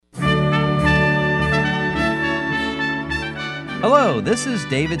Hello, this is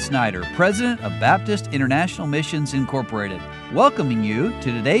David Snyder, President of Baptist International Missions Incorporated, welcoming you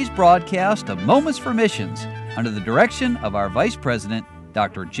to today's broadcast of Moments for Missions under the direction of our Vice President,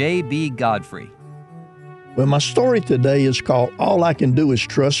 Dr. J.B. Godfrey. Well, my story today is called All I Can Do Is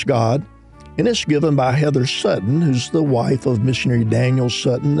Trust God, and it's given by Heather Sutton, who's the wife of missionary Daniel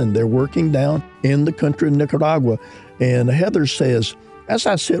Sutton, and they're working down in the country of Nicaragua. And Heather says, as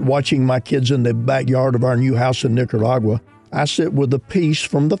I sit watching my kids in the backyard of our new house in Nicaragua, I sit with a peace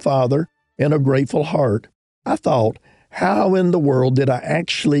from the Father and a grateful heart. I thought, how in the world did I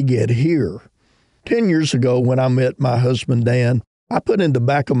actually get here? 10 years ago, when I met my husband, Dan, I put in the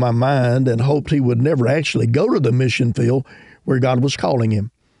back of my mind and hoped he would never actually go to the mission field where God was calling him.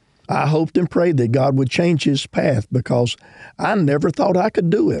 I hoped and prayed that God would change his path because I never thought I could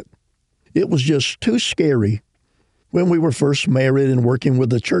do it. It was just too scary. When we were first married and working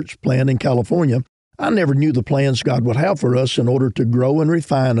with a church plant in California, I never knew the plans God would have for us in order to grow and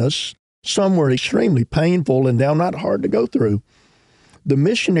refine us. Some were extremely painful and downright hard to go through. The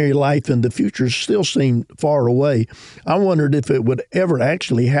missionary life in the future still seemed far away. I wondered if it would ever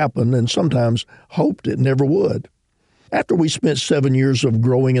actually happen and sometimes hoped it never would. After we spent 7 years of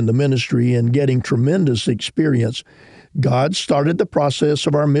growing in the ministry and getting tremendous experience, God started the process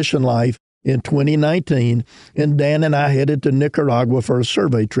of our mission life in 2019, and Dan and I headed to Nicaragua for a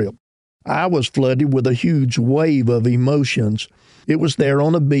survey trip. I was flooded with a huge wave of emotions. It was there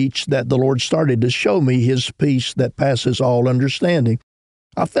on a beach that the Lord started to show me His peace that passes all understanding.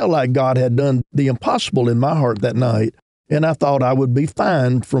 I felt like God had done the impossible in my heart that night, and I thought I would be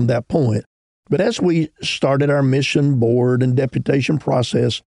fine from that point. But as we started our mission board and deputation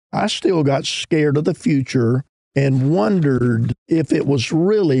process, I still got scared of the future and wondered if it was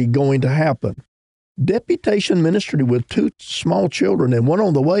really going to happen. Deputation ministry with 2 small children and one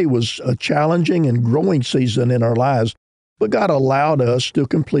on the way was a challenging and growing season in our lives, but God allowed us to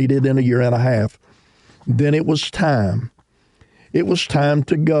complete it in a year and a half. Then it was time. It was time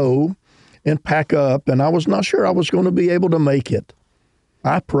to go and pack up, and I was not sure I was going to be able to make it.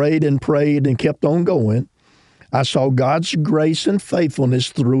 I prayed and kept on going. I saw God's grace and faithfulness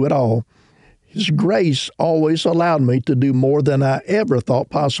through it all. His grace always allowed me to do more than I ever thought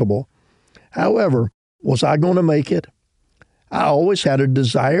possible. However, was I going to make it? I always had a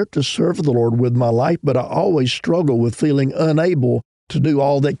desire to serve the Lord with my life, but I always struggled with feeling unable to do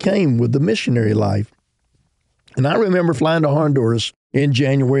all that came with the missionary life. And I remember flying to Honduras in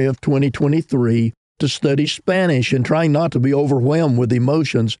January of 2023 to study Spanish and trying not to be overwhelmed with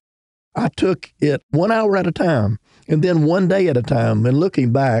emotions. I took it 1 hour at a time and then 1 day at a time, and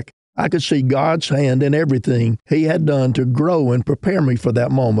looking back, I could see God's hand in everything He had done to grow and prepare me for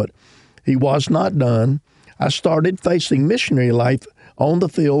that moment. He was not done. I started facing missionary life on the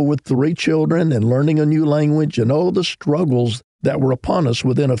field with 3 children and learning a new language and all the struggles that were upon us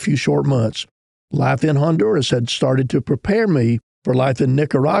within a few short months. Life in Honduras had started to prepare me for life in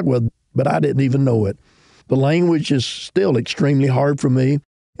Nicaragua, but I didn't even know it. The language is still extremely hard for me,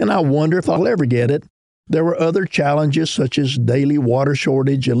 and I wonder if I'll ever get it. There were other challenges such as daily water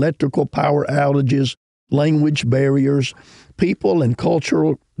shortage, electrical power outages, language barriers, people and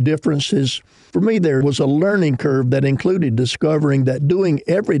cultural differences. For me, there was a learning curve that included discovering that doing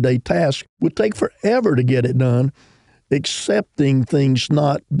everyday tasks would take forever to get it done, accepting things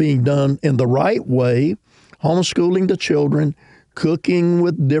not being done in the right way, homeschooling the children, cooking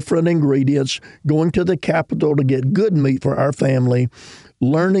with different ingredients, going to the capital to get good meat for our family,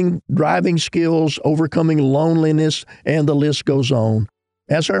 learning driving skills, overcoming loneliness, and the list goes on.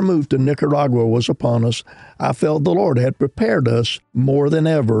 As our move to Nicaragua was upon us, I felt the Lord had prepared us more than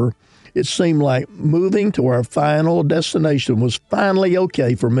ever. It seemed like moving to our final destination was finally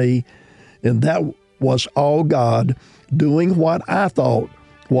okay for me, and that was all God doing what I thought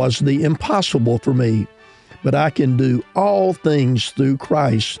was the impossible for me. But I can do all things through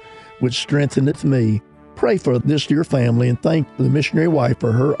Christ, which strengtheneth me. Pray for this dear family and thank the missionary wife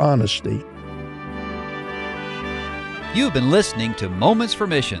for her honesty. You've been listening to Moments for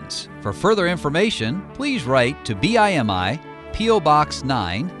Missions. For further information, please write to BIMI, P.O. Box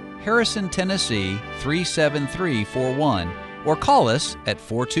 9, Harrison, Tennessee 37341, or call us at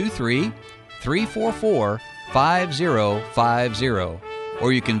 423-344-5050.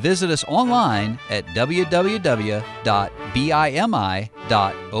 Or you can visit us online at www.bimi.org.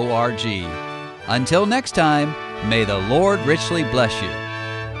 Until next time, may the Lord richly bless you.